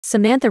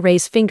Samantha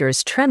Ray's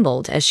fingers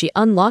trembled as she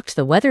unlocked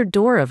the weathered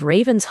door of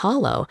Raven's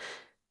Hollow,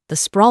 the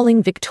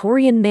sprawling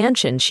Victorian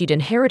mansion she'd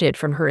inherited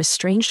from her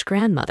estranged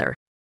grandmother.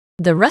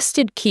 The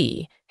rusted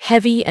key,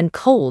 heavy and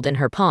cold in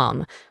her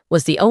palm,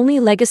 was the only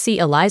legacy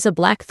Eliza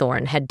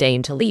Blackthorne had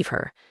deigned to leave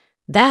her.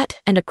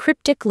 That and a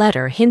cryptic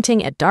letter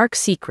hinting at dark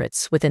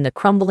secrets within the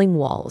crumbling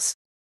walls.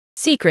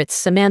 Secrets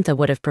Samantha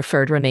would have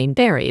preferred remain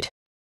buried,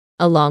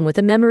 along with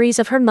the memories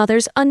of her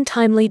mother's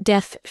untimely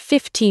death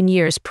 15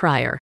 years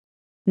prior.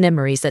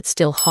 Memories that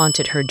still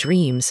haunted her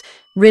dreams,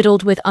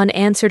 riddled with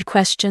unanswered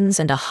questions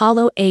and a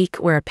hollow ache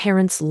where a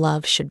parent's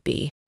love should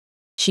be.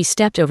 She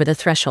stepped over the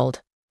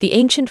threshold, the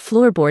ancient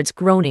floorboards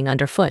groaning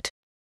underfoot.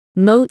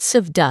 Motes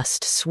of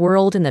dust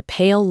swirled in the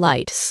pale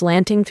light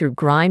slanting through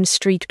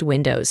grime-streaked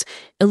windows,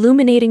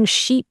 illuminating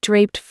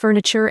sheet-draped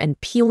furniture and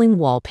peeling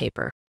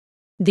wallpaper.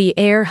 The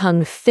air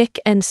hung thick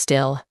and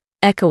still,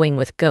 echoing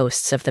with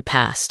ghosts of the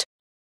past.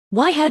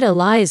 Why had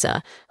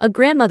Eliza, a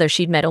grandmother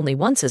she'd met only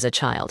once as a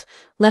child,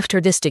 left her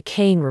this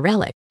decaying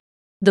relic?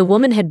 The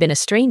woman had been a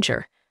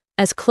stranger,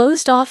 as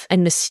closed off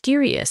and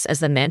mysterious as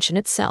the mansion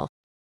itself.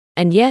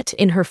 And yet,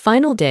 in her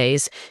final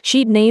days,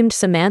 she'd named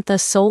Samantha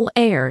sole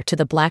heir to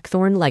the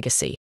Blackthorne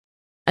legacy.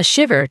 A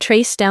shiver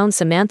traced down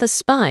Samantha's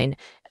spine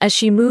as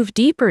she moved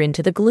deeper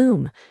into the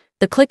gloom,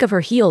 the click of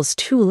her heels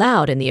too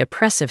loud in the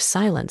oppressive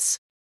silence.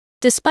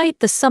 Despite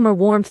the summer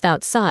warmth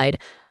outside,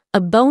 a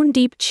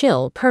bone-deep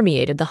chill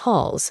permeated the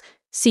halls,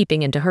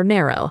 seeping into her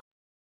marrow.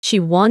 She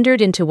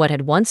wandered into what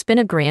had once been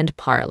a grand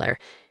parlor,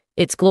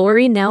 its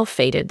glory now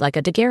faded like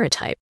a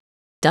daguerreotype.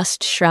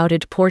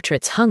 Dust-shrouded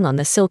portraits hung on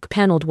the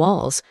silk-paneled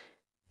walls,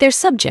 their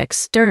subjects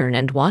stern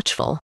and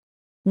watchful.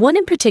 One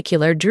in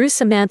particular drew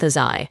Samantha's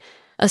eye,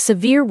 a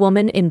severe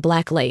woman in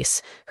black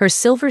lace, her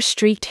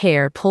silver-streaked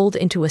hair pulled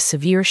into a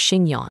severe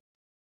chignon.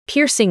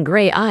 Piercing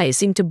gray eyes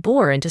seemed to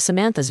bore into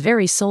Samantha's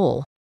very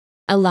soul.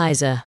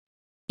 Eliza.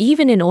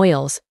 Even in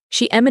oils,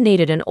 she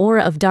emanated an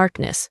aura of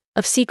darkness,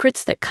 of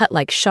secrets that cut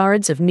like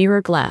shards of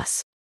mirror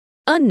glass.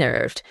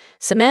 Unnerved,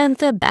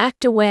 Samantha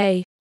backed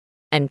away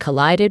and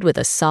collided with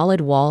a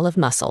solid wall of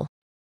muscle.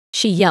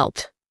 She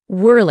yelped,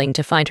 whirling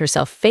to find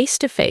herself face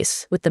to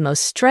face with the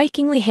most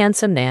strikingly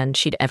handsome man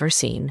she'd ever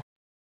seen.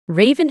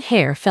 Raven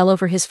hair fell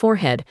over his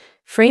forehead,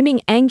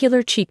 framing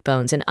angular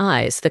cheekbones and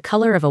eyes the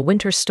color of a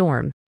winter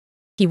storm.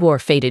 He wore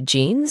faded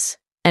jeans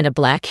and a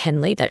black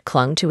Henley that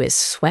clung to his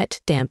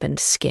sweat-dampened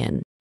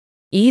skin.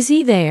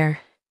 "Easy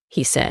there,"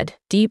 he said,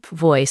 deep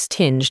voice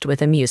tinged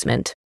with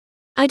amusement.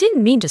 "I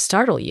didn't mean to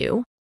startle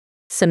you."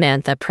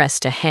 Samantha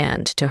pressed a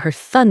hand to her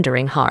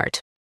thundering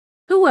heart.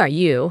 "Who are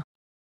you?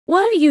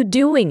 What are you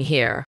doing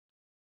here?"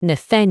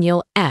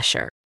 "Nathaniel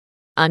Asher.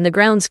 I'm the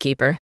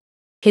groundskeeper."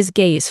 His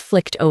gaze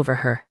flicked over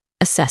her,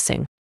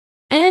 assessing.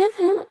 "And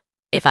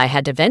if I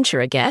had to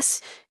venture a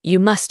guess, you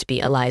must be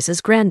Eliza's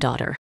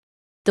granddaughter.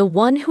 The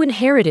one who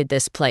inherited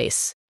this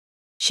place."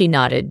 She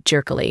nodded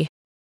jerkily.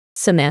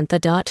 Samantha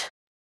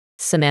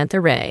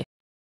Ray.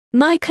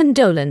 "My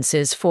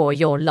condolences for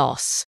your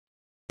loss."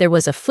 There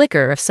was a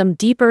flicker of some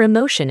deeper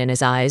emotion in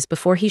his eyes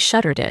before he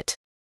shuttered it.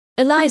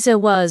 "Eliza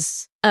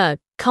was a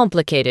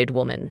complicated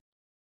woman."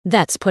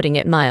 "That's putting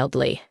it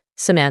mildly,"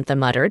 Samantha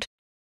muttered.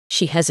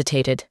 She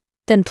hesitated,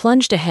 then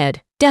plunged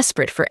ahead,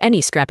 desperate for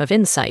any scrap of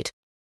insight.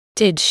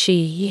 Did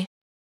she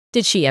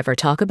ever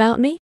talk about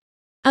me?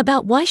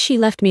 About why she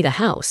left me the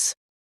house?"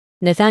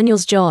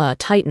 Nathaniel's jaw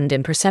tightened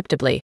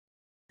imperceptibly.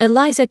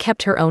 Eliza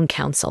kept her own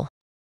counsel.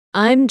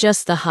 "I'm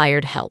just the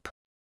hired help."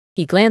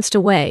 He glanced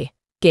away,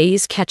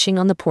 gaze catching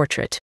on the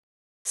portrait.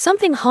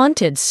 Something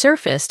haunted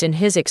surfaced in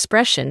his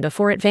expression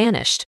before it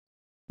vanished.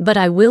 "But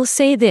I will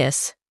say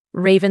this,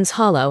 Raven's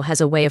Hollow has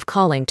a way of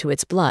calling to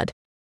its blood.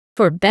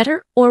 For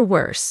better or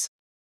worse."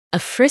 A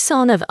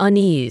frisson of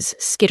unease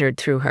skittered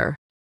through her.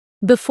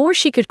 Before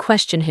she could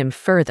question him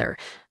further,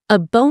 a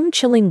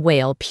bone-chilling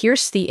wail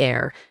pierced the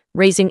air,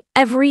 raising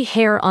every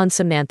hair on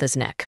Samantha's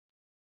neck.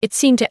 It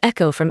seemed to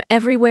echo from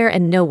everywhere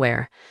and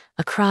nowhere,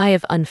 a cry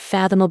of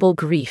unfathomable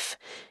grief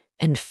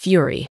and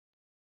fury.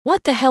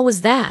 "What the hell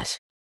was that?"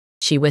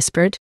 she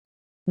whispered.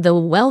 "The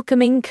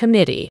welcoming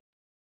committee."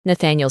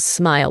 Nathaniel's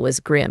smile was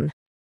grim.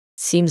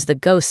 "Seems the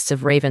ghosts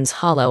of Raven's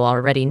Hollow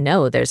already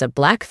know there's a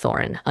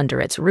Blackthorne under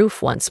its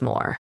roof once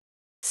more."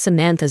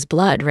 Samantha's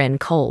blood ran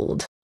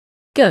cold.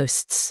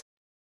 Ghosts.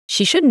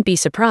 She shouldn't be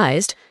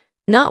surprised,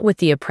 not with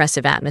the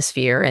oppressive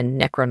atmosphere and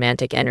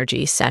necromantic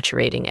energy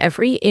saturating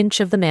every inch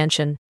of the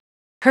mansion.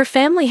 Her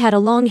family had a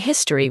long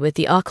history with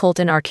the occult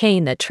and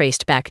arcane that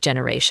traced back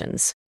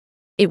generations.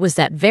 It was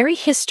that very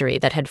history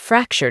that had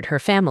fractured her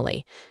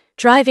family,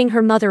 driving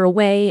her mother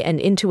away and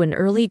into an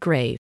early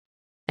grave.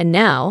 And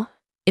now,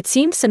 it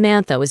seemed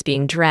Samantha was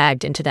being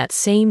dragged into that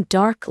same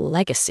dark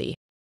legacy.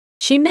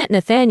 She met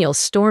Nathaniel's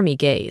stormy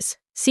gaze,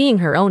 seeing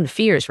her own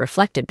fears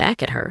reflected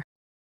back at her.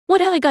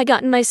 "What had I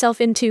gotten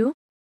myself into?"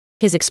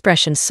 His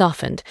expression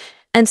softened,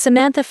 and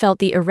Samantha felt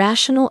the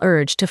irrational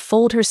urge to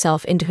fold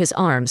herself into his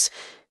arms,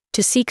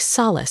 to seek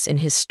solace in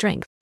his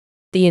strength.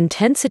 The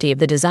intensity of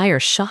the desire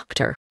shocked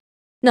her.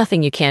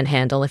 "Nothing you can't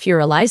handle if you're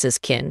Eliza's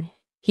kin,"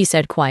 he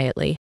said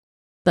quietly.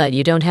 But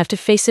you don't have to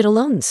face it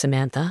alone,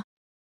 Samantha.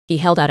 He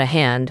held out a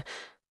hand,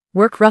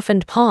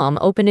 work-roughened palm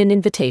open in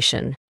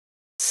invitation.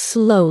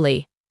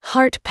 Slowly,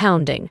 heart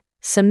pounding,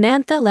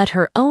 Samantha let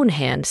her own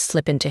hand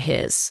slip into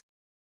his.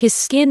 His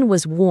skin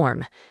was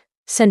warm,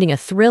 sending a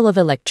thrill of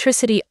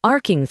electricity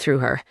arcing through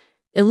her,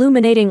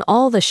 illuminating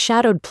all the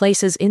shadowed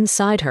places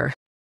inside her.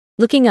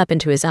 Looking up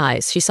into his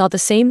eyes, she saw the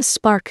same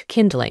spark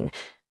kindling,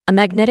 a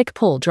magnetic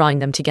pull drawing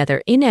them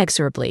together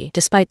inexorably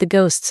despite the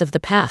ghosts of the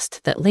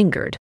past that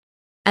lingered.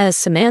 As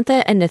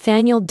Samantha and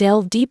Nathaniel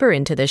delved deeper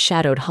into the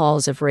shadowed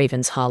halls of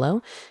Raven's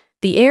Hollow,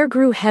 the air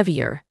grew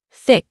heavier,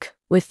 thick,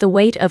 with the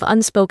weight of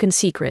unspoken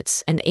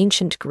secrets and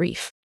ancient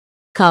grief.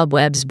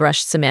 Cobwebs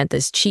brushed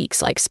Samantha's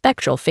cheeks like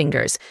spectral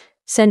fingers,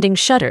 sending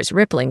shudders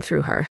rippling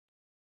through her.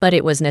 But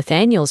it was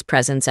Nathaniel's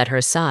presence at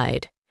her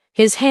side,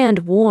 his hand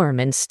warm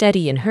and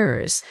steady in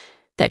hers,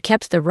 that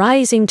kept the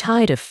rising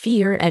tide of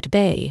fear at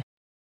bay.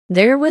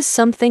 There was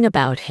something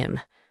about him,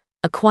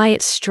 a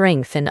quiet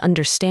strength and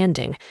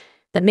understanding,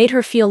 that made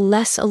her feel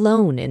less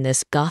alone in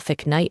this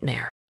gothic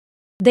nightmare.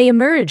 They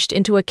emerged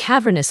into a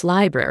cavernous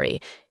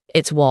library,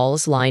 its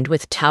walls lined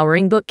with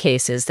towering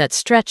bookcases that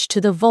stretched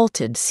to the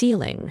vaulted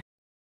ceiling.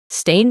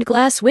 Stained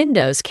glass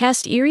windows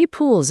cast eerie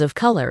pools of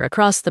color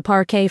across the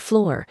parquet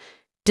floor,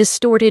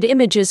 distorted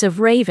images of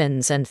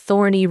ravens and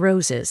thorny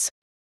roses.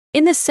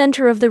 In the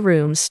center of the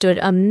room stood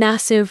a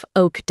massive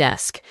oak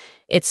desk,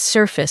 its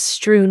surface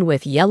strewn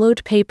with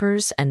yellowed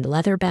papers and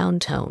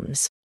leather-bound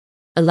tomes.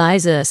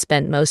 Eliza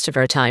spent most of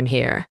her time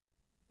here,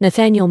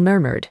 Nathaniel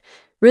murmured,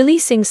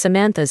 releasing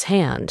Samantha's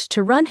hand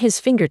to run his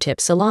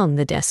fingertips along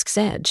the desk's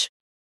edge.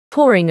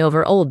 Poring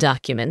over old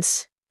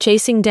documents,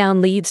 chasing down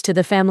leads to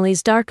the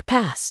family's dark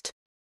past.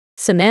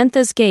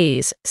 Samantha's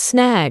gaze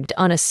snagged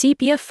on a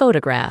sepia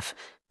photograph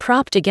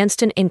propped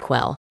against an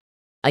inkwell.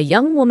 A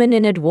young woman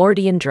in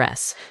Edwardian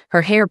dress,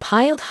 her hair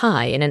piled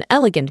high in an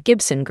elegant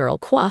Gibson girl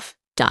coif,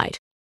 died.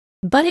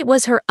 But it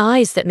was her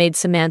eyes that made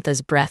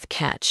Samantha's breath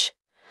catch.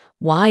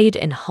 Wide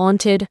and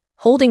haunted,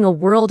 holding a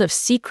world of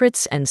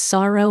secrets and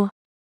sorrow.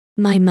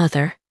 "My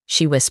mother,"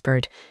 she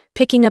whispered,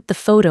 picking up the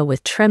photo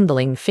with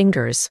trembling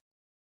fingers.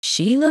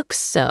 "She looks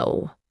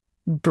so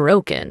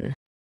broken."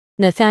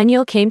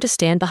 Nathaniel came to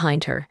stand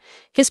behind her,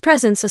 his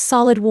presence a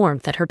solid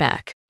warmth at her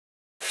back.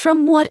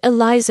 "From what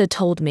Eliza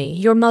told me,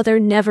 your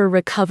mother never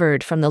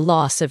recovered from the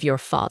loss of your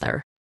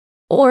father,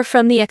 or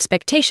from the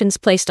expectations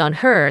placed on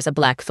her as a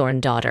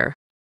Blackthorn daughter."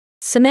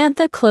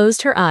 Samantha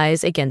closed her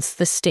eyes against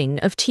the sting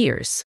of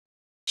tears.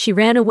 "She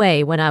ran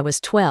away when I was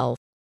 12,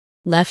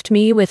 left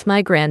me with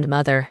my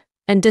grandmother,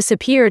 and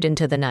disappeared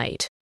into the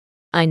night.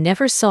 I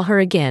never saw her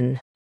again."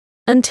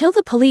 Until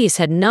the police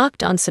had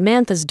knocked on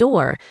Samantha's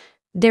door,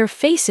 their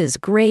faces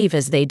grave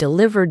as they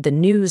delivered the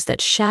news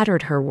that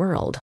shattered her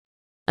world.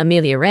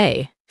 Amelia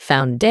Ray,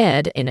 found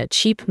dead in a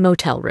cheap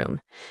motel room,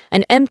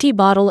 an empty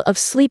bottle of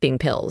sleeping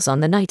pills on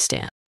the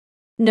nightstand.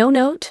 No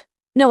note,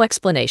 no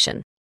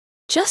explanation.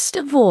 Just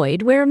a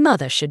void where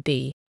mother should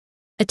be.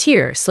 A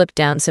tear slipped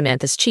down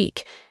Samantha's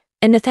cheek,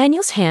 and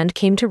Nathaniel's hand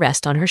came to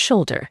rest on her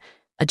shoulder,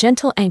 a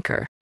gentle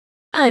anchor.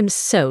 "I'm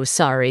so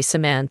sorry,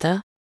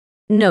 Samantha.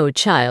 No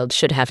child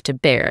should have to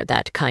bear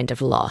that kind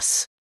of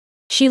loss."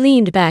 She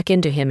leaned back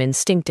into him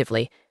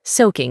instinctively,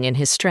 soaking in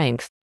his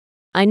strength.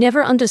 "I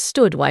never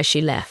understood why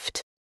she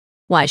left.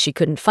 Why she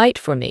couldn't fight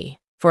for me,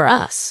 for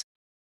us.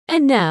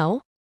 And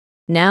now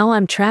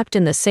I'm trapped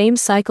in the same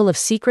cycle of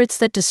secrets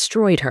that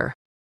destroyed her."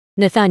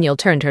 Nathaniel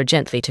turned her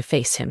gently to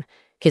face him,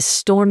 his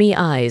stormy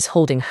eyes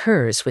holding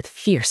hers with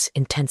fierce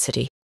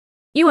intensity.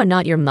 "You are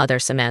not your mother,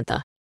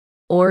 Samantha.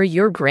 Or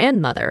your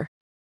grandmother.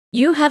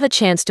 You have a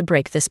chance to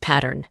break this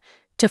pattern,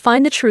 to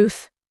find the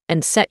truth,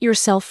 and set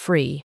yourself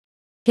free."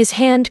 His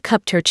hand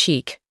cupped her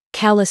cheek,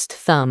 calloused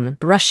thumb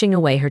brushing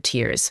away her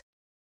tears.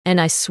 "And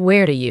I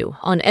swear to you,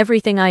 on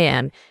everything I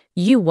am,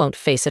 you won't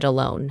face it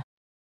alone."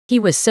 He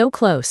was so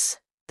close,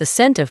 the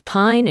scent of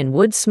pine and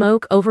wood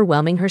smoke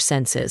overwhelming her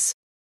senses.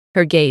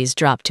 Her gaze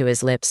dropped to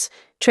his lips,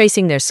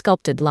 tracing their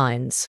sculpted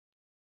lines.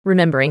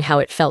 Remembering how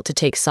it felt to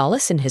take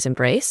solace in his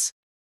embrace?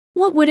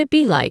 What would it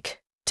be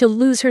like to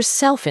lose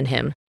herself in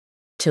him?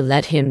 To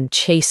let him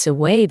chase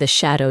away the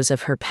shadows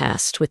of her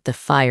past with the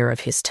fire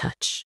of his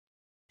touch?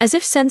 As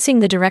if sensing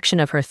the direction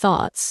of her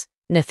thoughts,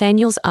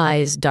 Nathaniel's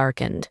eyes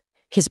darkened,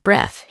 his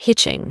breath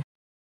hitching.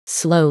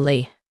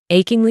 Slowly,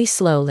 achingly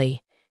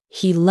slowly,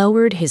 he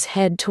lowered his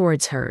head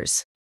towards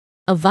hers.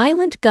 A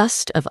violent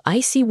gust of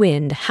icy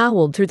wind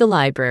howled through the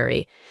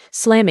library,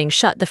 slamming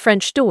shut the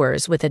French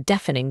doors with a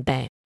deafening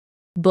bang.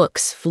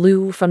 Books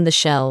flew from the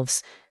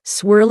shelves,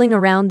 swirling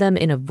around them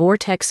in a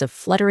vortex of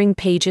fluttering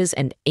pages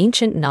and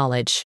ancient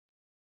knowledge.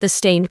 The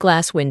stained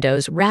glass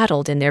windows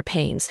rattled in their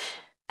panes,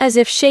 as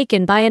if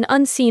shaken by an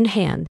unseen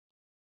hand.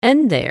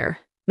 And there,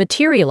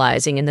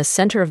 materializing in the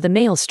center of the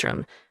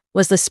maelstrom,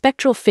 was the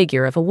spectral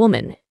figure of a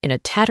woman in a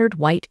tattered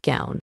white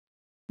gown.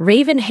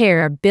 Raven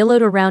hair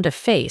billowed around a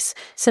face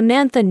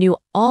Samantha knew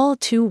all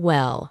too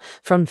well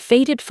from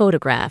faded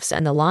photographs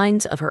and the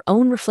lines of her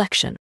own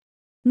reflection.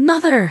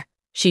 "Mother!"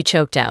 she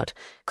choked out,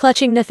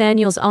 clutching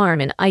Nathaniel's arm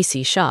in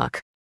icy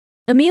shock.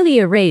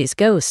 Amelia Ray's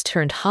ghost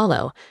turned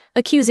hollow,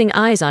 accusing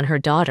eyes on her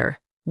daughter,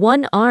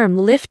 one arm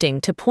lifting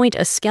to point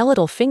a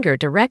skeletal finger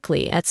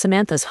directly at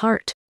Samantha's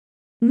heart.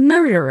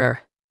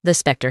 "Murderer," the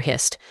specter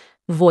hissed,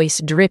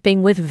 voice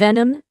dripping with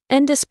venom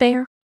and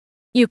despair.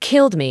 "You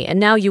killed me, and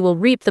now you will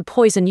reap the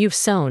poison you've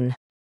sown."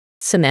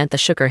 Samantha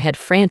shook her head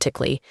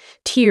frantically,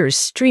 tears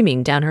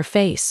streaming down her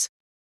face.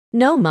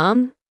 "No,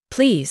 Mom,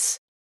 please.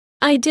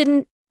 I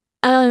didn't,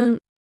 I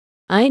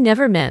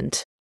never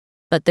meant."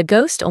 But the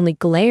ghost only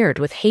glared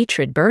with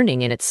hatred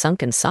burning in its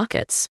sunken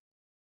sockets.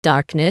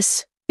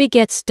 "Darkness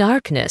begets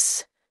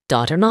darkness,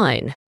 daughter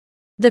mine.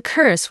 The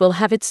curse will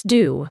have its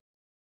due."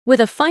 With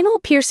a final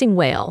piercing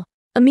wail,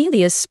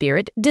 Amelia's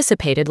spirit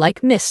dissipated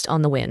like mist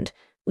on the wind,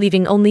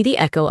 leaving only the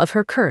echo of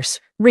her curse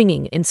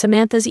ringing in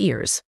Samantha's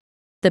ears.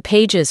 The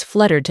pages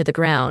fluttered to the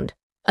ground,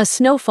 a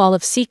snowfall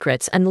of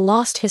secrets and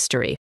lost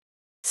history.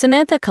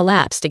 Samantha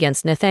collapsed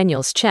against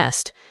Nathaniel's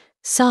chest,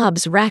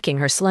 sobs racking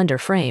her slender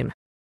frame.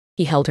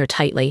 He held her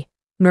tightly,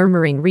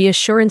 murmuring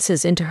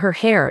reassurances into her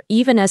hair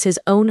even as his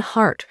own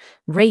heart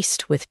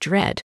raced with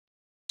dread.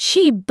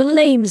 "She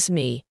blames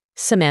me,"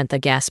 Samantha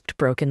gasped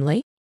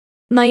brokenly.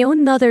 "My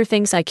own mother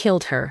thinks I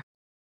killed her."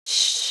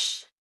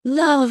 "Shh,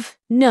 love,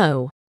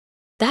 no.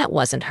 That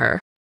wasn't her."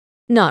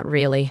 "Not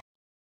really."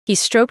 He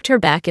stroked her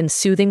back in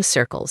soothing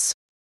circles.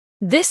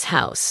 "This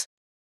house,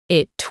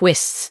 it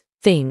twists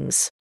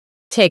things,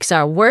 takes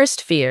our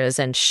worst fears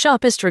and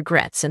sharpest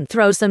regrets and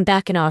throws them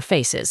back in our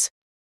faces."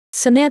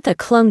 Samantha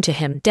clung to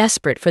him,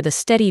 desperate for the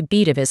steady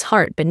beat of his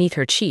heart beneath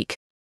her cheek.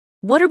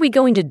 "What are we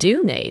going to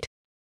do, Nate?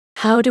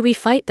 How do we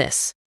fight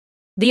this?"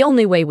 "The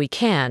only way we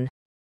can.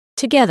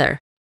 Together."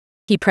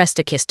 He pressed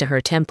a kiss to her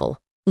temple,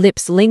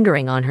 lips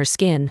lingering on her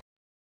skin.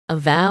 "A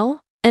vow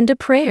and a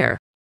prayer.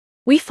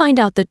 We find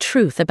out the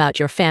truth about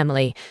your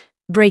family,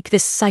 break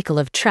this cycle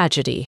of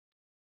tragedy.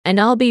 And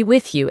I'll be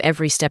with you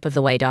every step of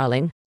the way,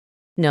 darling.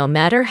 No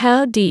matter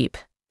how deep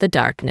the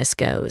darkness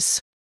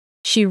goes."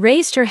 She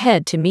raised her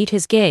head to meet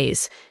his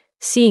gaze,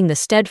 seeing the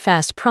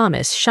steadfast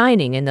promise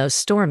shining in those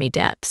stormy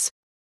depths.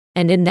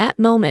 And in that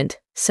moment,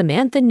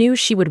 Samantha knew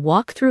she would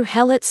walk through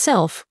hell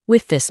itself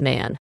with this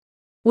man.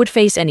 Would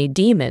face any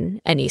demon,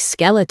 any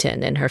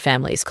skeleton in her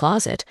family's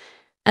closet,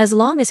 as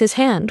long as his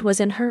hand was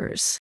in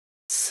hers.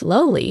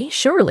 Slowly,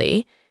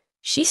 surely,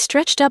 she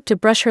stretched up to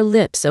brush her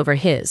lips over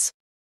his,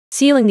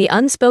 sealing the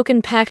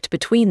unspoken pact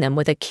between them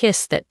with a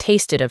kiss that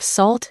tasted of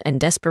salt and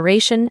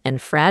desperation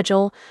and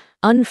fragile,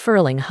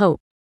 unfurling hope.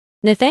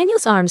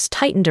 Nathaniel's arms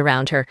tightened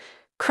around her,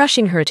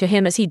 crushing her to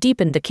him as he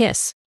deepened the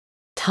kiss.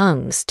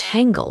 Tongues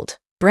tangled,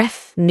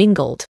 breath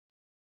mingled.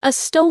 A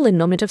stolen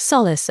moment of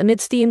solace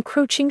amidst the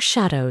encroaching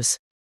shadows.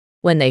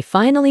 When they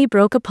finally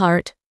broke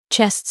apart,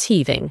 chests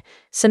heaving,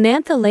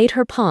 Samantha laid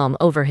her palm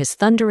over his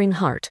thundering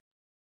heart.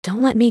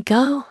 "Don't let me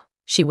go,"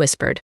 she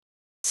whispered.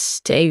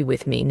 "Stay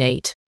with me,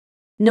 Nate.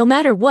 No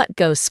matter what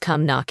ghosts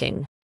come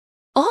knocking."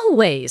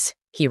 "Always,"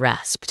 he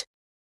rasped.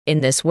 "In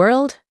this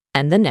world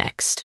and the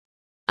next.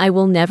 I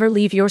will never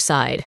leave your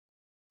side."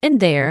 And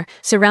there,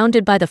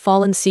 surrounded by the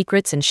fallen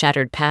secrets and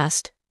shattered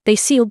past, they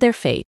sealed their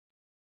fate.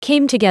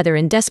 Came together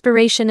in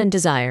desperation and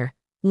desire,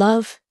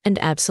 love and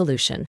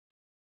absolution.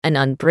 An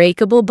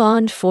unbreakable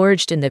bond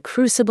forged in the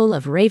crucible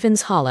of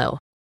Raven's Hollow.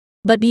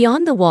 But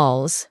beyond the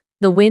walls,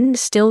 the wind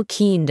still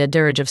keened a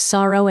dirge of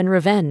sorrow and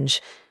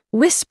revenge,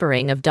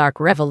 whispering of dark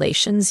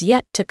revelations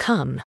yet to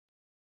come.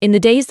 In the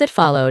days that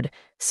followed,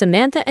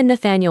 Samantha and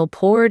Nathaniel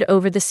pored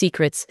over the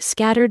secrets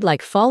scattered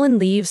like fallen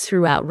leaves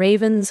throughout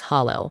Raven's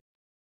Hollow.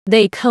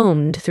 They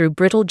combed through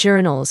brittle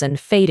journals and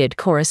faded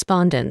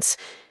correspondence,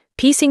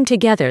 piecing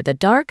together the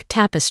dark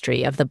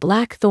tapestry of the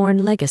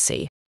Blackthorn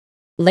legacy.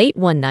 Late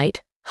one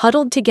night,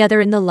 huddled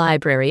together in the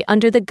library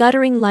under the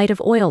guttering light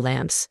of oil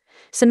lamps,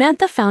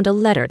 Samantha found a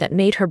letter that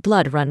made her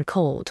blood run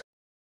cold.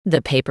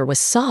 The paper was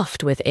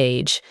soft with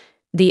age,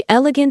 the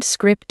elegant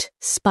script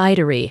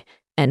spidery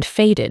and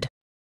faded.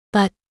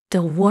 But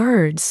the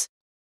words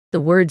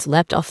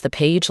leapt off the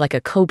page like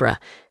a cobra,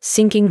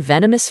 sinking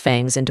venomous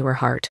fangs into her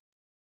heart.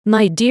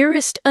 "My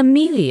dearest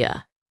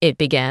Amelia," it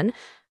began,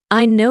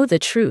 "I know the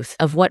truth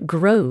of what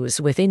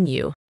grows within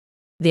you,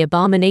 the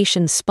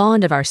abomination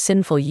spawned of our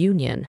sinful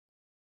union.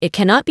 It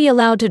cannot be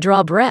allowed to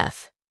draw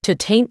breath, to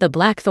taint the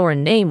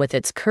Blackthorn name with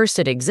its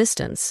cursed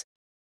existence."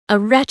 A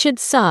wretched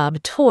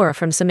sob tore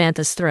from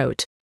Samantha's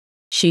throat.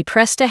 She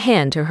pressed a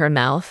hand to her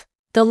mouth,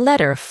 the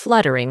letter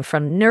fluttering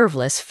from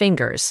nerveless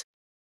fingers.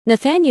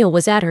 Nathaniel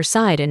was at her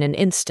side in an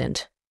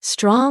instant,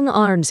 strong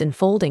arms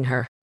enfolding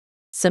her.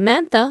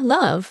 "Samantha,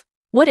 love,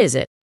 what is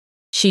it?"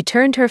 She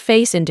turned her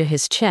face into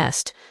his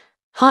chest,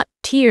 hot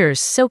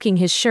tears soaking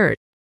his shirt.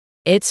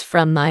 "It's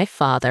from my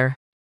father.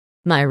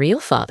 My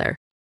real father."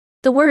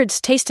 The words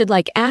tasted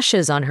like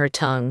ashes on her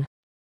tongue.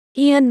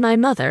 "He and my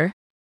mother,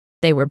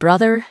 they were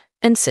brother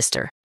and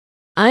sister.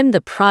 I'm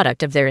the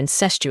product of their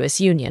incestuous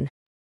union."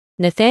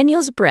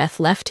 Nathaniel's breath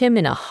left him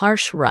in a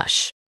harsh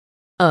rush.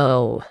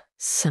 "Oh,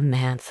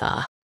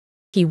 Samantha."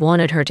 He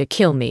wanted her to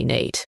kill me,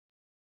 Nate.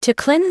 To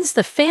cleanse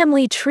the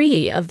family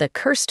tree of the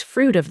cursed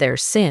fruit of their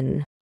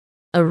sin.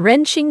 A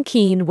wrenching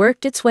keen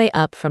worked its way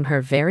up from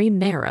her very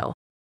marrow.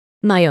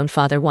 My own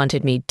father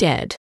wanted me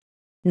dead.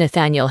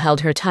 Nathaniel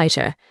held her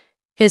tighter.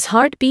 His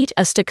heart beat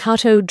a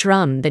staccato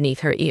drum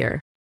beneath her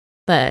ear.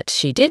 But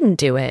she didn't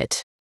do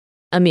it.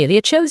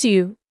 Amelia chose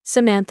you,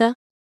 Samantha.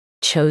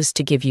 Chose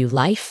to give you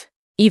life,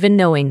 even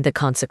knowing the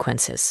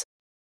consequences.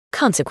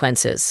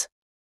 Consequences.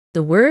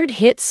 The word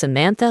hit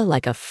Samantha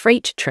like a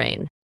freight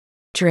train.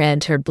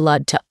 Dragged her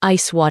blood to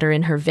ice water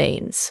in her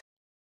veins.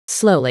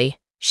 Slowly,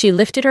 she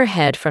lifted her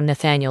head from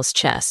Nathaniel's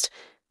chest,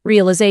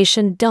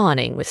 realization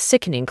dawning with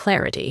sickening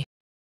clarity.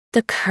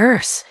 The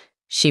curse,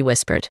 she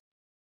whispered.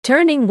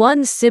 Turning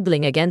one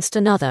sibling against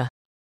another.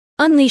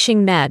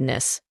 Unleashing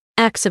madness,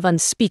 acts of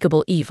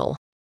unspeakable evil.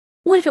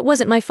 What if it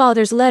wasn't my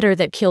father's letter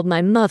that killed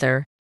my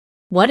mother?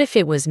 What if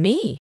it was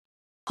me?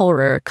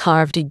 Horror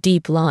carved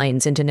deep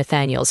lines into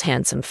Nathaniel's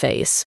handsome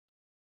face.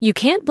 You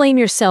can't blame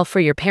yourself for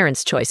your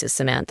parents' choices,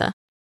 Samantha.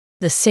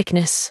 The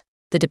sickness,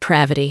 the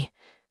depravity,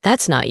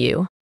 that's not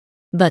you.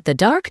 But the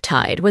dark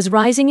tide was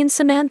rising in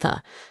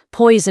Samantha,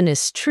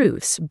 poisonous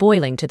truths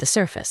boiling to the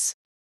surface.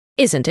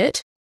 Isn't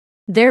it?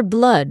 Their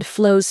blood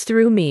flows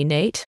through me,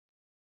 Nate.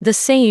 The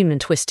same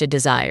twisted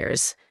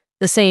desires,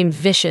 the same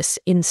vicious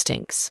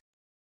instincts.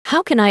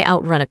 How can I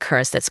outrun a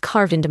curse that's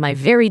carved into my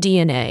very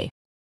DNA?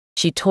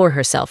 She tore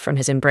herself from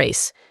his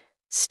embrace,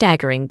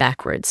 staggering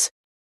backwards,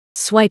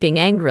 swiping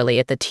angrily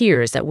at the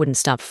tears that wouldn't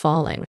stop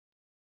falling.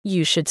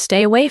 You should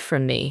stay away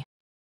from me.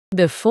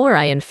 Before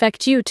I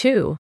infect you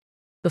too.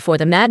 Before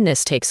the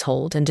madness takes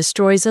hold and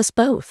destroys us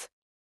both.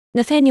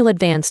 Nathaniel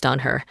advanced on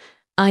her,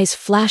 eyes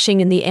flashing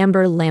in the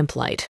amber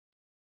lamplight.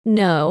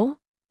 No.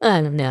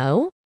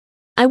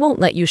 I won't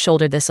let you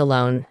shoulder this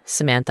alone,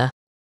 Samantha.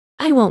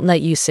 I won't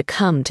let you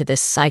succumb to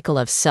this cycle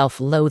of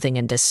self-loathing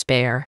and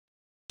despair.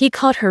 He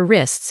caught her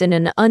wrists in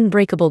an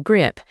unbreakable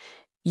grip,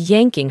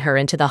 yanking her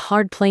into the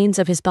hard planes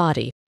of his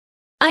body.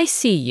 I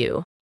see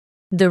you.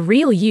 The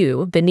real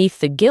you beneath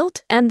the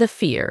guilt and the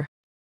fear.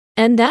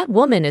 And that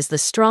woman is the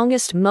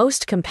strongest,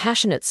 most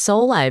compassionate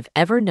soul I've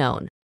ever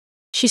known.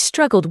 She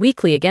struggled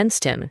weakly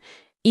against him,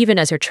 even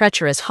as her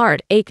treacherous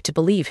heart ached to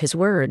believe his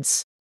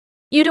words.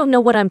 You don't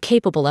know what I'm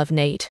capable of,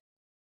 Nate.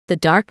 The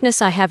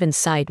darkness I have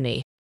inside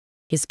me.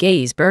 His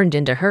gaze burned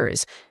into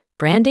hers,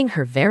 branding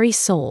her very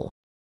soul.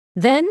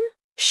 Then,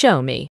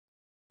 show me.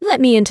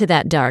 Let me into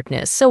that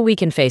darkness so we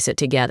can face it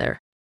together.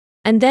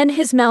 And then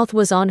his mouth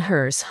was on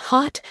hers,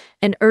 hot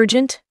and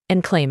urgent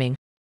and claiming.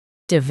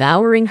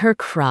 Devouring her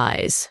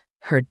cries,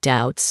 her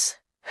doubts,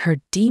 her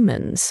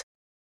demons.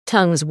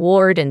 Tongues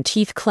warred and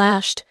teeth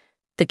clashed,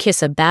 the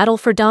kiss a battle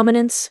for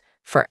dominance,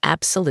 for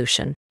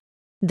absolution.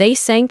 They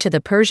sank to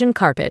the Persian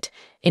carpet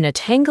in a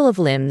tangle of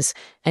limbs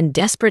and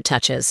desperate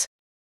touches.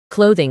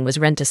 Clothing was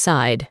rent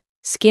aside,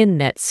 skin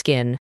met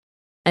skin.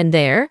 And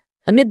there,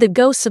 amid the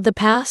ghosts of the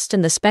past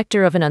and the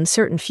specter of an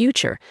uncertain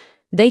future,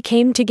 they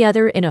came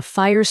together in a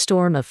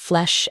firestorm of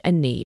flesh and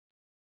need.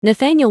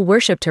 Nathaniel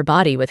worshipped her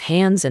body with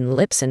hands and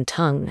lips and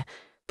tongue,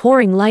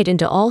 pouring light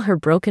into all her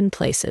broken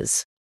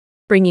places,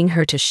 bringing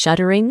her to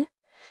shuddering,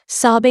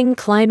 sobbing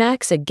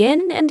climax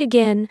again and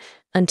again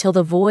until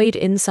the void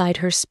inside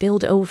her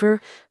spilled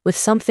over with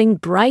something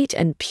bright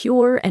and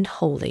pure and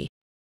holy.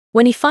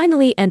 When he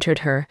finally entered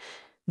her,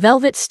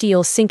 velvet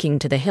steel sinking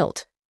to the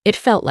hilt, it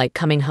felt like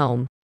coming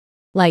home.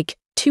 Like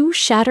two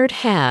shattered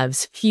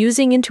halves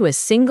fusing into a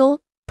single,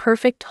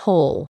 perfect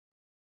whole.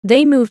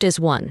 They moved as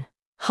one,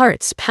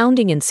 hearts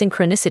pounding in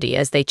synchronicity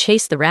as they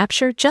chased the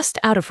rapture just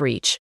out of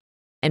reach.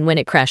 And when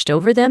it crashed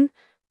over them,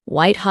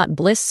 white-hot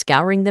bliss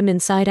scouring them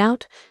inside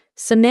out,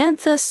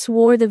 Samantha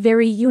swore the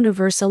very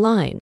universe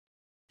aligned.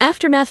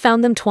 Aftermath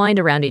found them twined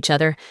around each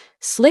other,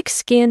 slick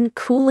skin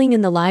cooling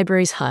in the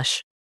library's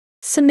hush.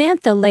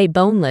 Samantha lay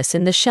boneless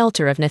in the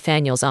shelter of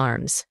Nathaniel's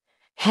arms,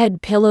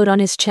 head pillowed on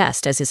his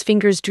chest as his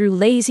fingers drew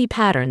lazy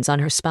patterns on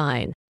her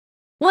spine.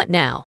 What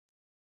now?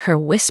 Her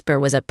whisper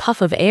was a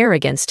puff of air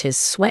against his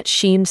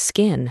sweat-sheened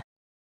skin.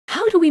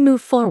 How do we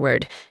move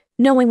forward,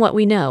 knowing what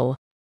we know?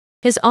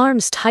 His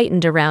arms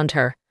tightened around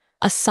her,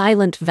 a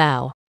silent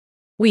vow.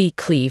 We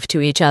cleave to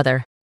each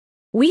other.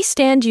 We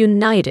stand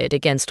united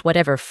against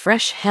whatever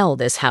fresh hell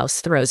this house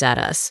throws at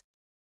us.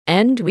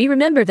 And we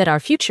remember that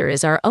our future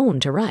is our own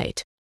to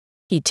write.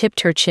 He tipped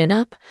her chin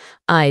up,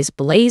 eyes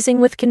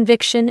blazing with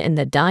conviction in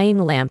the dying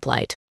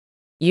lamplight.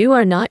 You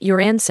are not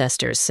your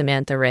ancestors,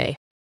 Samantha Ray.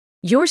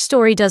 Your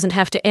story doesn't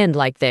have to end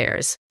like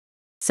theirs.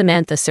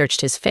 Samantha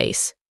searched his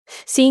face,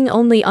 seeing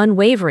only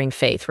unwavering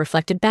faith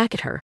reflected back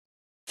at her.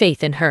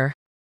 Faith in her.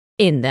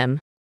 In them.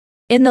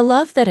 In the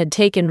love that had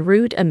taken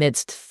root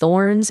amidst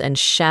thorns and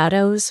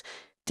shadows,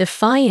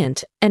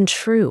 defiant and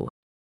true.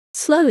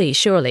 Slowly,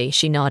 surely,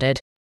 she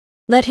nodded.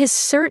 Let his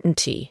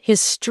certainty,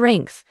 his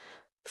strength,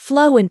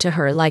 flow into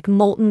her like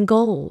molten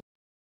gold.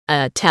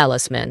 A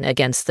talisman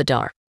against the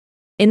dark.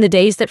 In the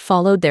days that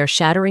followed their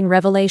shattering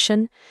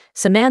revelation,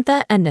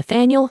 Samantha and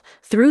Nathaniel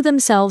threw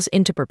themselves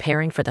into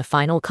preparing for the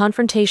final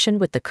confrontation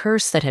with the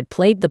curse that had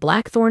plagued the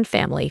Blackthorn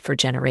family for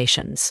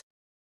generations.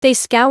 They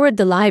scoured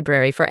the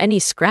library for any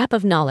scrap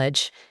of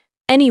knowledge,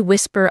 any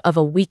whisper of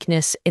a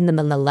weakness in the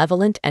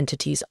malevolent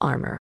entity's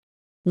armor.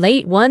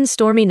 Late one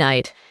stormy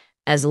night,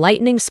 As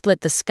lightning split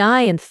the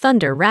sky and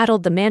thunder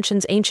rattled the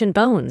mansion's ancient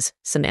bones,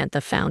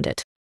 Samantha found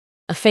it.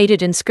 A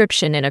faded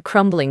inscription in a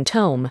crumbling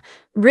tome,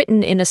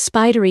 written in a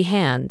spidery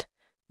hand.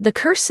 The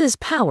curse's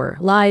power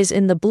lies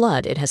in the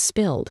blood it has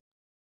spilled.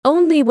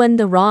 Only when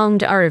the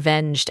wronged are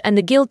avenged and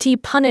the guilty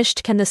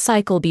punished can the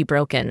cycle be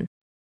broken.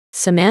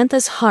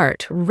 Samantha's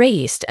heart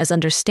raced as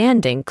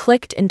understanding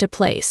clicked into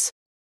place.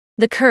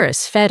 The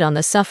curse fed on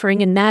the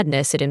suffering and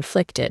madness it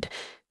inflicted,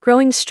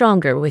 growing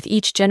stronger with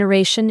each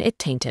generation it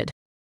tainted.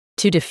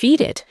 To defeat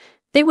it,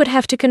 they would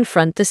have to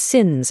confront the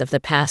sins of the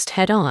past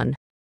head-on,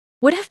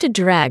 would have to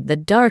drag the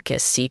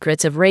darkest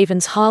secrets of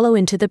Raven's Hollow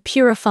into the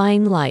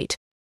purifying light.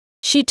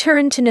 She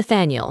turned to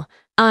Nathaniel,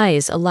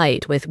 eyes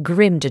alight with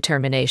grim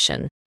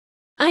determination.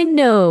 I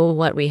know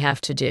what we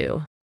have to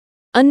do.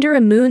 Under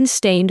a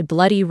moon-stained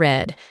bloody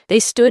red, they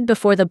stood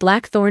before the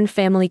Blackthorn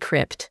family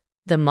crypt,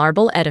 the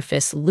marble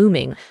edifice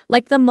looming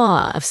like the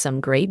maw of some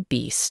great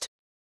beast.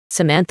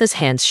 Samantha's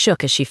hands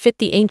shook as she fit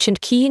the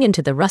ancient key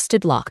into the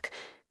rusted lock,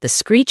 the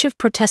screech of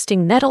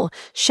protesting metal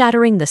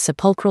shattering the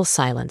sepulchral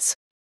silence.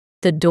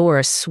 The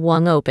door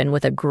swung open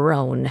with a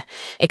groan,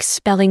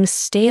 expelling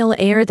stale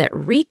air that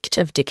reeked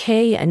of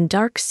decay and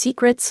dark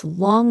secrets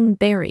long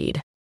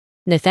buried.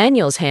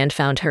 Nathaniel's hand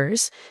found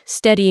hers,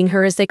 steadying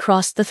her as they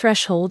crossed the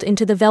threshold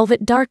into the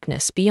velvet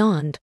darkness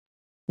beyond.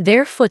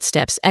 Their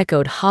footsteps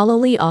echoed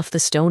hollowly off the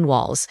stone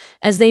walls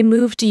as they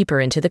moved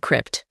deeper into the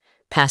crypt,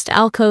 past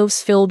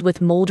alcoves filled with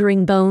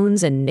moldering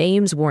bones and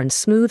names worn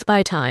smooth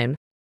by time.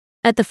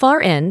 At the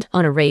far end,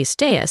 on a raised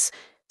dais,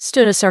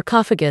 stood a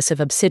sarcophagus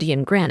of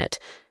obsidian granite,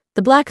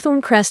 the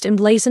blackthorn crest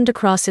emblazoned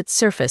across its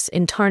surface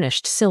in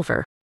tarnished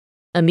silver.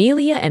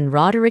 Amelia and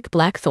Roderick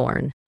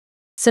Blackthorn,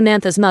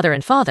 Samantha's mother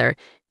and father,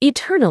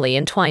 eternally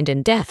entwined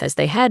in death as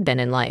they had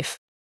been in life,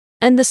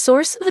 and the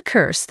source of the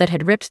curse that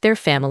had ripped their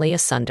family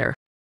asunder.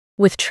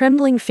 With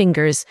trembling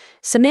fingers,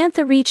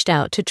 Samantha reached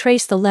out to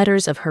trace the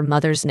letters of her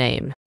mother's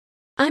name.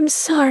 I'm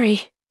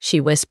sorry, she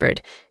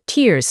whispered,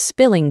 tears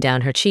spilling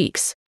down her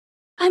cheeks.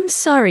 I'm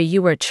sorry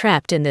you were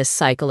trapped in this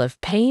cycle of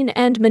pain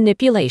and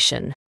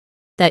manipulation.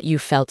 That you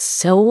felt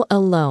so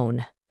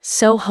alone,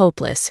 so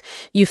hopeless,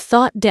 you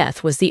thought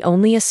death was the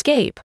only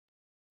escape.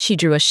 She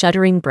drew a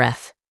shuddering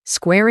breath,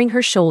 squaring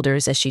her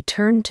shoulders as she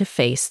turned to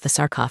face the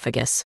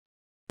sarcophagus.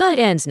 But it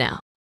ends now.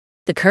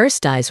 The curse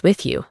dies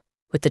with you,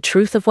 with the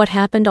truth of what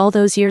happened all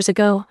those years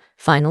ago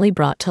finally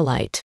brought to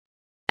light.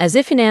 As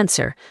if in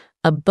answer,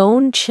 a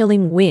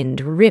bone-chilling wind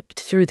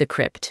ripped through the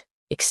crypt,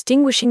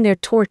 extinguishing their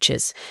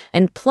torches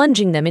and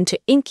plunging them into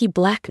inky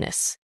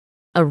blackness.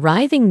 A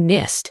writhing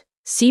mist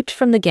seeped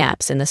from the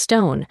gaps in the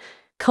stone,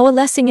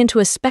 coalescing into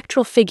a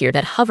spectral figure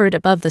that hovered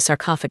above the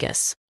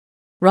sarcophagus.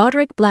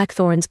 Roderick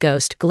Blackthorn's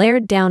ghost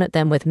glared down at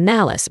them with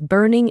malice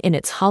burning in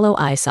its hollow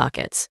eye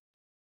sockets.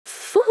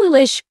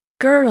 Foolish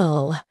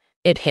girl,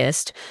 it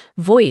hissed,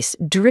 voice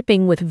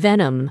dripping with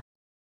venom.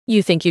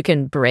 You think you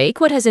can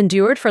break what has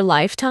endured for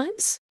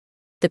lifetimes?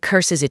 The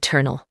curse is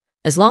eternal,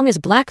 as long as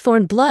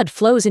Blackthorn blood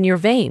flows in your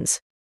veins.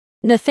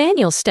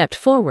 Nathaniel stepped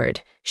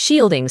forward,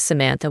 shielding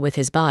Samantha with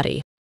his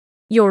body.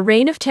 Your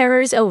reign of terror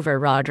is over,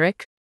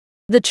 Roderick.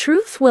 The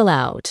truth will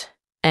out,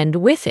 and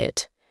with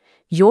it,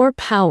 your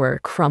power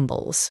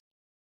crumbles.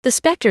 The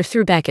specter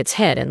threw back its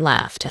head and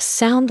laughed, a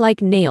sound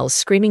like nails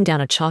screaming down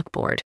a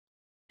chalkboard.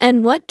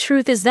 And what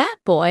truth is that,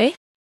 boy?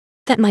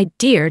 That my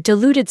dear,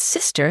 deluded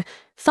sister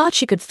thought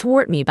she could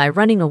thwart me by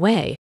running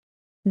away.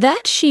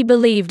 That she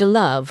believed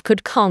love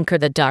could conquer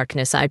the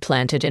darkness I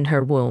planted in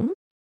her womb?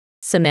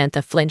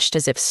 Samantha flinched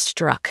as if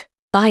struck,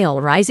 bile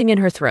rising in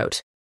her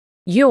throat.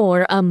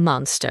 You're a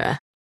monster.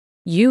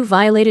 You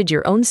violated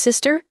your own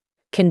sister,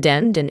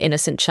 condemned an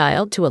innocent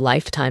child to a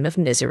lifetime of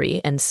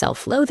misery and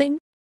self-loathing.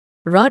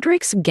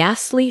 Roderick's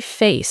ghastly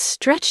face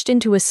stretched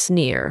into a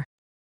sneer.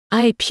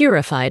 I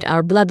purified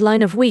our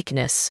bloodline of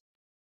weakness,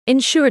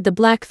 ensured the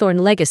Blackthorn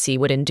legacy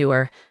would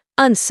endure,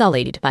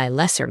 unsullied by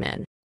lesser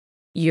men.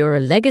 Your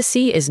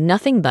legacy is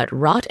nothing but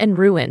rot and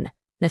ruin,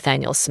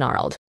 Nathaniel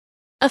snarled.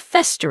 A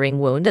festering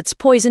wound that's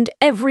poisoned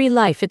every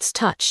life it's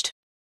touched.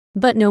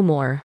 But no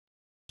more.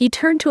 He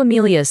turned to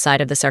Amelia's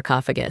side of the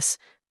sarcophagus,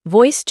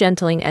 voice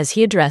gentling as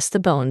he addressed the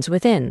bones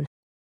within.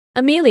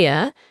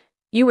 Amelia,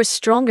 you were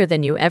stronger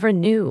than you ever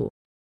knew.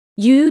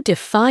 You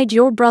defied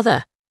your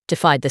brother,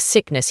 defied the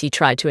sickness he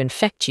tried to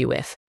infect you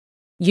with.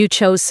 You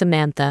chose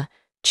Samantha,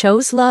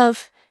 chose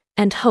love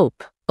and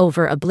hope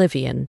over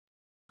oblivion.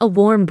 A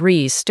warm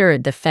breeze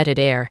stirred the fetid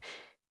air,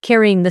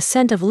 carrying the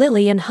scent of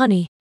lily and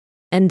honey,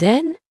 and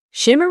then,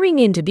 shimmering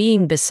into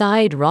being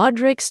beside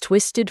Roderick's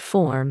twisted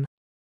form,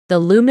 the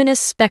luminous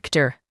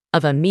specter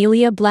of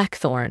Amelia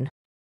Blackthorn.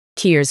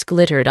 Tears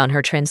glittered on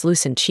her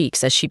translucent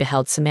cheeks as she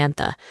beheld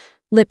Samantha,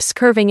 lips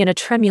curving in a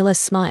tremulous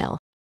smile.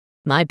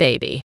 My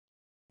baby.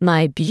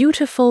 My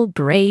beautiful,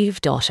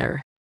 brave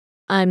daughter.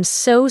 I'm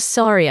so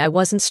sorry I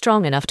wasn't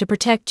strong enough to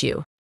protect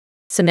you.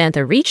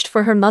 Samantha reached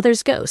for her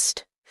mother's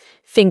ghost,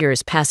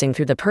 fingers passing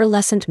through the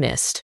pearlescent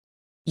mist.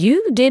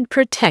 You did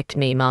protect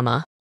me,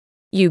 Mama.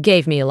 You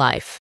gave me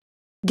life.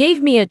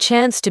 Gave me a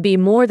chance to be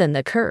more than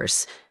the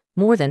curse,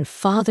 more than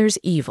father's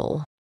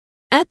evil.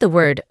 At the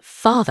word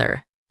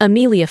father,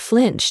 Amelia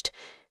flinched,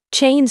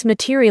 chains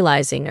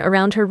materializing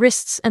around her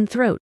wrists and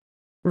throat.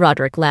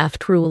 Roderick laughed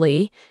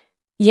cruelly,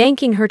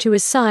 yanking her to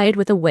his side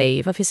with a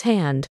wave of his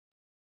hand.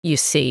 You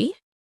see?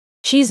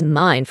 She's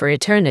mine for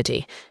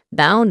eternity,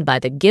 bound by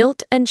the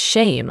guilt and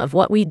shame of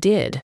what we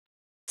did.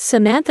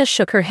 Samantha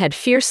shook her head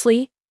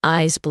fiercely,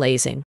 eyes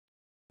blazing.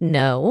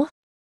 No.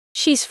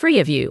 She's free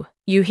of you,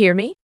 you hear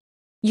me?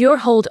 Your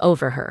hold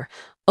over her,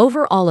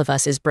 over all of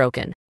us, is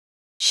broken.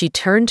 She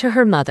turned to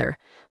her mother,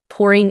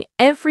 pouring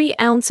every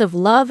ounce of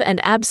love and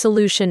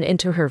absolution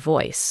into her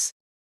voice.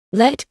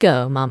 Let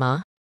go,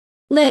 Mama.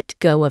 Let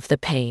go of the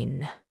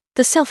pain,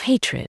 the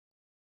self-hatred.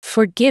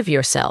 Forgive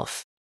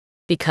yourself.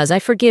 Because I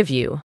forgive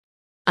you.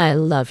 I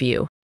love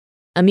you.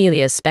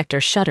 Amelia's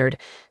specter shuddered,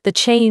 the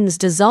chains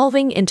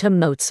dissolving into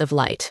motes of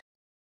light.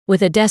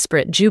 With a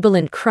desperate,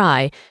 jubilant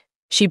cry,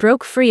 she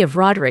broke free of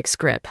Roderick's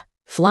grip,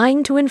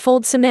 flying to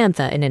enfold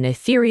Samantha in an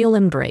ethereal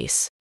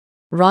embrace.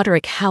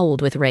 Roderick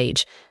howled with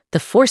rage, the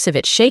force of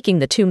it shaking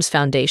the tomb's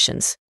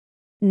foundations.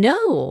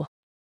 No!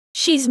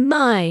 She's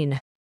mine!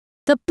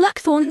 The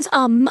Blackthorns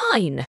are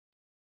mine!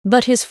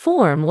 But his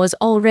form was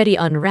already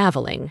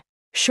unraveling,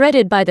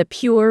 shredded by the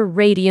pure,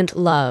 radiant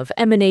love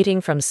emanating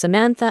from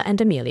Samantha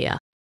and Amelia.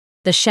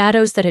 The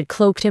shadows that had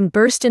cloaked him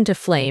burst into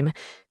flame,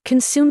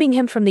 consuming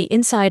him from the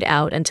inside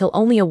out until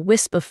only a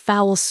wisp of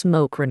foul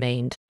smoke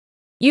remained.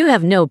 You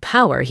have no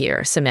power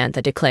here,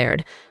 Samantha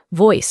declared,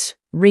 voice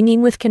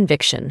ringing with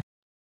conviction.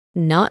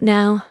 Not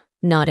now,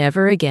 not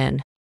ever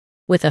again.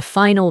 With a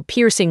final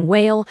piercing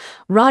wail,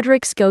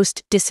 Roderick's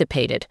ghost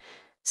dissipated,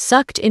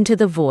 sucked into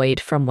the void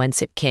from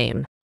whence it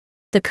came.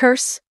 The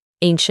curse,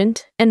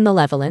 ancient and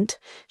malevolent,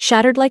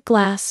 shattered like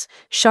glass,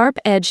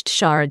 sharp-edged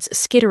shards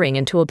skittering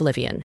into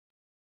oblivion.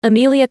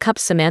 Amelia cupped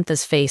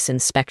Samantha's face in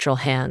spectral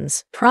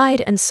hands,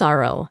 pride and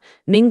sorrow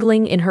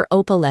mingling in her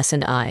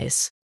opalescent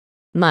eyes.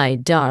 My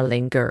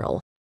darling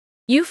girl,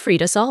 you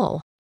freed us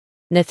all.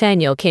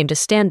 Nathaniel came to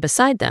stand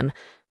beside them,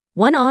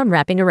 one arm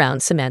wrapping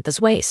around Samantha's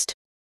waist.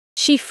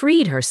 She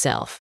freed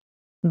herself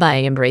by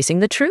embracing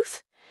the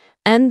truth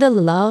and the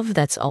love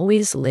that's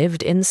always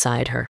lived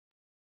inside her.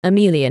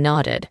 Amelia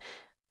nodded,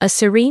 a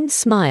serene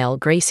smile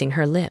gracing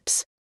her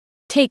lips.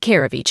 Take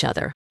care of each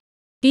other.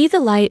 Be the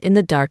light in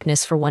the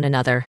darkness for one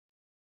another.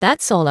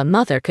 That's all a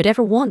mother could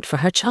ever want for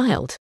her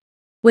child.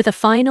 With a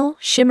final,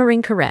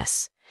 shimmering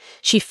caress,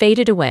 she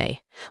faded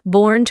away,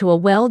 borne to a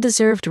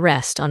well-deserved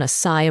rest on a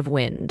sigh of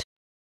wind.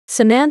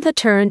 Samantha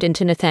turned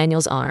into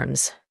Nathaniel's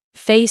arms,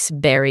 face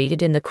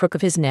buried in the crook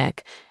of his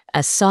neck,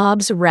 as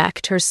sobs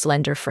racked her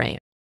slender frame.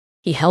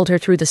 He held her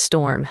through the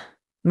storm,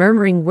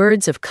 murmuring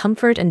words of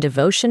comfort and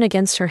devotion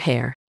against her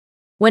hair.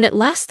 When at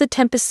last the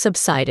tempest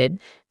subsided,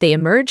 they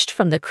emerged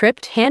from the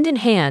crypt hand in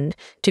hand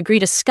to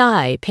greet a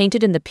sky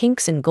painted in the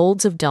pinks and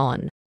golds of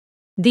dawn.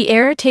 The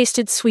air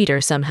tasted sweeter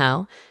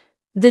somehow,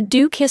 the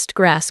dew-kissed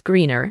grass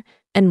greener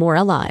and more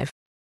alive.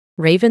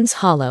 Raven's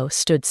Hollow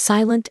stood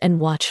silent and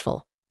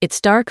watchful,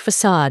 its dark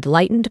facade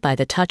lightened by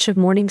the touch of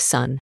morning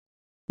sun.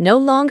 No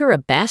longer a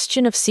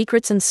bastion of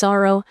secrets and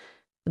sorrow,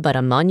 but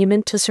a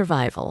monument to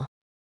survival.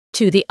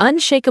 To the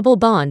unshakable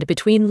bond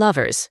between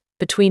lovers,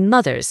 between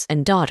mothers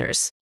and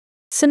daughters.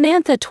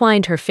 Samantha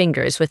twined her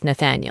fingers with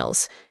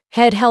Nathaniel's,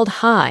 head held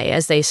high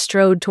as they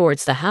strode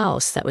towards the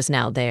house that was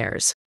now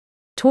theirs.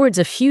 Towards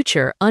a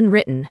future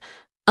unwritten,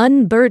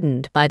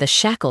 unburdened by the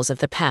shackles of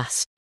the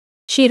past.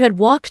 She had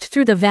walked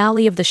through the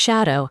valley of the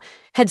shadow,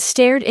 had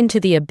stared into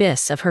the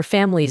abyss of her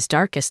family's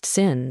darkest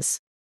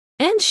sins.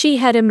 And she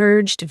had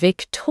emerged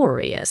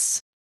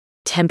victorious.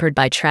 Tempered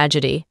by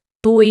tragedy,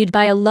 buoyed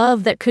by a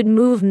love that could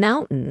move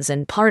mountains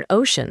and part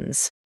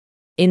oceans.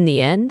 In the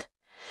end,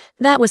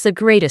 that was the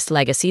greatest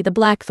legacy the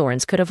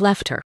Blackthorns could have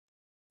left her.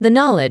 The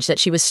knowledge that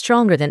she was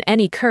stronger than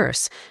any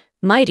curse,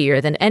 mightier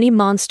than any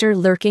monster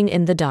lurking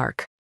in the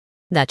dark.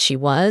 That she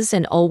was,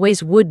 and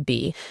always would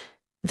be,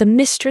 the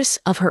mistress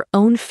of her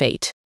own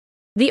fate.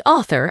 The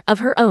author of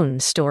her own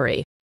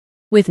story.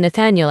 With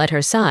Nathaniel at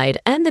her side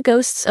and the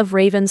ghosts of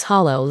Raven's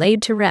Hollow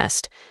laid to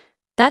rest,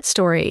 that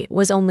story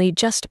was only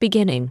just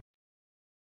beginning.